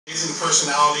Amazing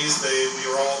personalities.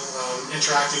 We were all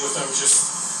interacting with them just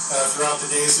throughout the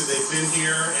days that they've been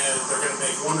here, and they're going to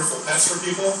make wonderful pets for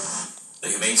people.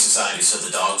 The Humane Society said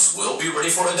the dogs will be ready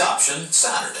for adoption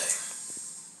Saturday.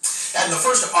 And the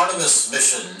first Artemis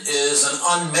mission is an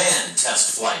unmanned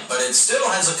test flight, but it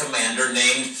still has a commander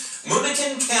named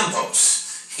Munikin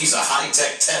Campos. He's a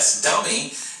high-tech test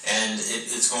dummy, and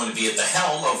it's going to be at the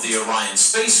helm of the Orion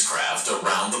spacecraft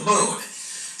around the moon.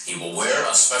 He will wear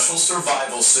a special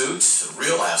survival suit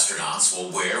real astronauts will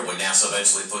wear when NASA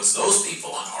eventually puts those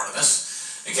people on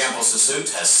Artemis. And Campos' suit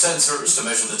has sensors to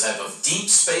measure the type of deep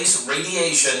space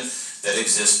radiation that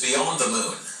exists beyond the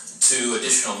moon. 2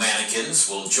 additional mannequins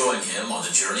will join him on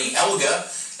the journey, Helga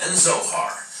and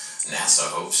Zohar.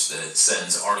 NASA hopes that it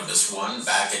sends Artemis 1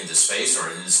 back into space, or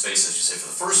into space, I should say,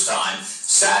 for the first time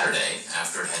Saturday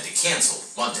after it had to cancel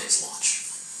Monday's launch.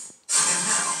 And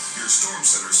now, your Storm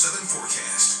Center 7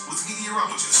 forecast with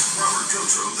meteorologist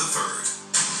Gauthreaux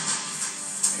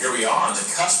III. Here we are on the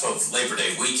cusp of Labor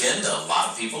Day weekend. A lot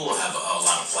of people will have a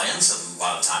lot of plans and a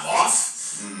lot of time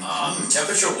off.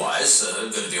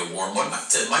 Temperature-wise, going to be a warm one.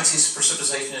 Might see some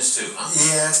precipitation too, huh?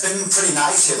 Yeah, it's been pretty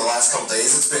nice here the last couple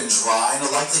days. It's been dry, and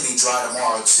it'll likely be dry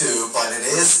tomorrow too, but it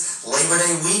is Labor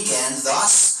Day weekend,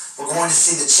 thus we're going to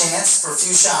see the chance for a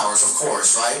few showers, of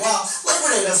course, right? Well,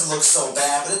 Labor Day doesn't look so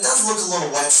bad, but it does look a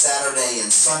little wet Saturday and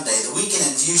Sunday. The weekend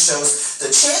in view shows the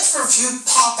chance for a few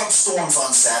pop-up storms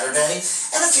on Saturday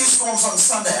and a few storms on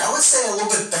Sunday. I would say a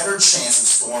little bit better chance of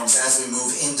storms as we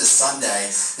move into Sunday.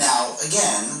 Now,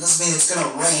 again, it doesn't mean it's going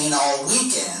to rain all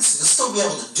weekend, so you'll still be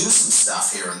able to do some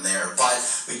stuff here and there, but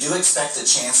we do expect a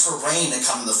chance for rain to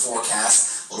come in the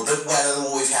forecast. A little bit wetter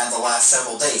than what we've had the last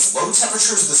several days. Low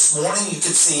temperatures this morning, you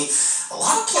could see a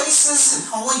lot of places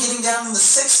only getting down in the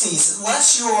 60s,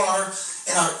 unless you are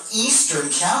in our eastern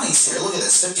counties here. Look at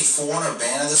this, 54 in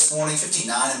Urbana this morning,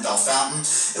 59 in Bellefontaine.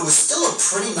 It was still a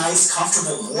pretty nice,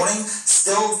 comfortable morning.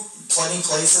 Still plenty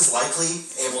places likely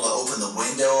able to open the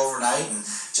window overnight and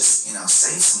just,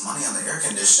 save some money on the air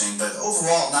conditioning, but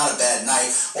overall not a bad night.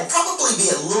 Will probably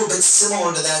be a little bit similar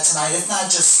to that tonight, if not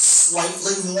just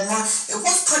slightly warmer. It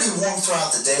was pretty warm throughout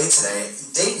the day today.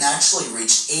 Dayton actually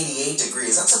reached 88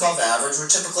 degrees. That's above average. We're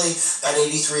typically about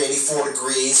 83, 84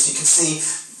 degrees. You can see,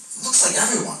 looks like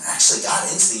everyone actually got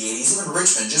into the 80s. Even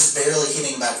Richmond just barely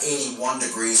hitting about 81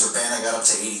 degrees. Urbana got up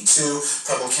to 82.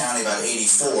 Preble County about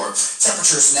 84.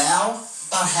 Temperatures now,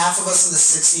 about half of us in the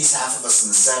 60s, half of us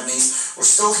in the 70s. We're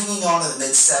still hanging on to the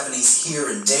mid-70s here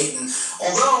in Dayton.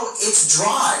 Although it's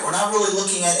dry, we're not really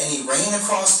looking at any rain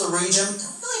across the region.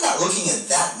 We're really not looking at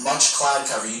that much cloud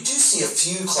cover. You do see a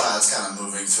few clouds kind of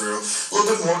moving through. A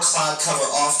little bit more cloud cover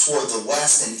off toward the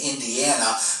west in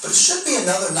Indiana. But it should be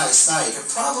another nice night. You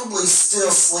could probably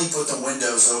still sleep with the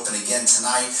windows open again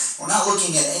tonight. We're not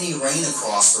looking at any rain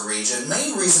across the region.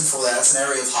 Main reason for that is an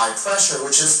area of high pressure,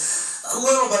 which is a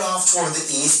little bit off toward the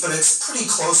east, but it's pretty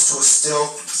close to us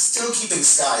still keeping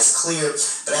skies clear.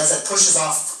 But as that pushes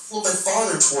off a little bit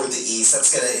farther toward the east,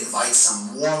 that's going to invite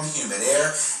some warm, humid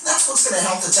air, and that's what's going to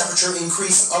help the temperature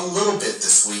increase a little bit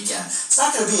this weekend. It's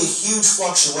not going to be a huge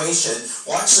fluctuation.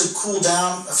 We'll actually cool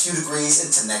down a few degrees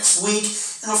into next week,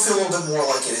 and it'll feel a little bit more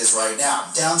like it is right now.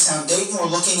 Downtown Dayton,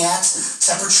 we're looking at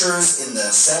temperatures in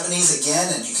the 70s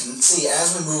again, and you can see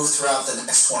as we move throughout the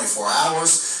next 24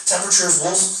 hours, temperatures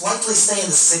will likely stay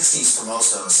in the 60s for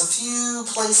most of us. A few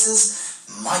places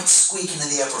might squeak into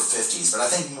the upper 50s, but I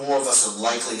think more of us are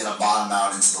likely going to bottom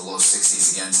out into the low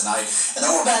 60s again tonight. And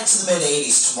then we're back to the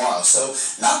mid-80s tomorrow. So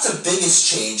not the biggest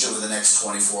change over the next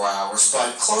 24 hours,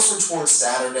 but closer towards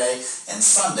Saturday and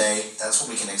Sunday, that's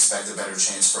when we can expect a better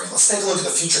chance for rain. Let's take a look at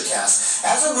the futurecast.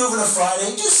 As we're moving to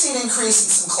Friday, you do see an increase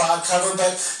in some cloud cover,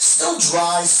 but still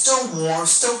dry, still warm,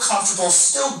 still comfortable,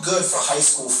 still good for high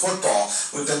school football.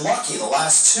 We've been lucky. The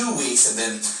last 2 weeks have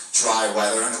been dry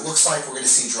weather, and it looks like we're going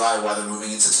to see dry weather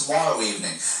moving into tomorrow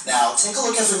evening. Now, take a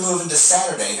look as we move into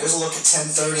Saturday. Here's a look at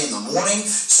 10:30 in the morning.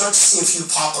 Start to see a few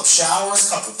pop-up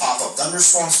showers, a couple pop-up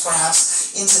thunderstorms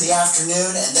perhaps into the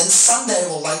afternoon, and then Sunday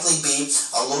will likely be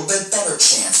a little bit better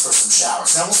chance for some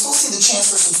showers. Now, we'll still see the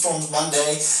chance for some storms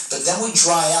Monday, but then we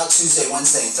dry out Tuesday,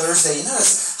 Wednesday, and Thursday. You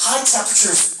notice high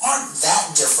temperatures aren't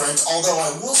that different, although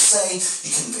I will say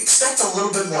you can expect a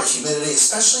little bit more humidity,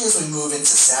 especially as we move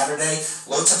into Saturday.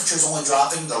 Low temperatures only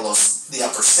dropping to the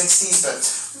upper 60s, but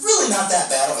really not that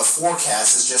bad of a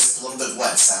forecast. It's just a little bit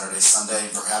wet Saturday, Sunday,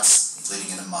 and perhaps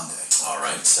leading into Monday. All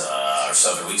right, our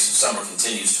southern weeks of summer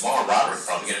continues tomorrow. Roderick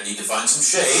probably going to need to find some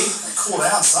shade. And cool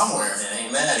down somewhere.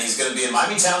 Amen. He's going to be in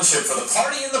Miami Township for the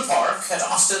Party in the Park at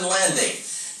Austin Landing.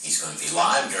 He's going to be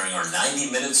live during our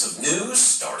 90 minutes of news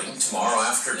starting tomorrow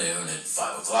afternoon at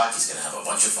 5 o'clock. He's going to have a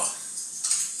bunch of fun.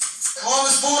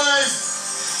 Columbus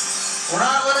boys, we're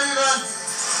not letting it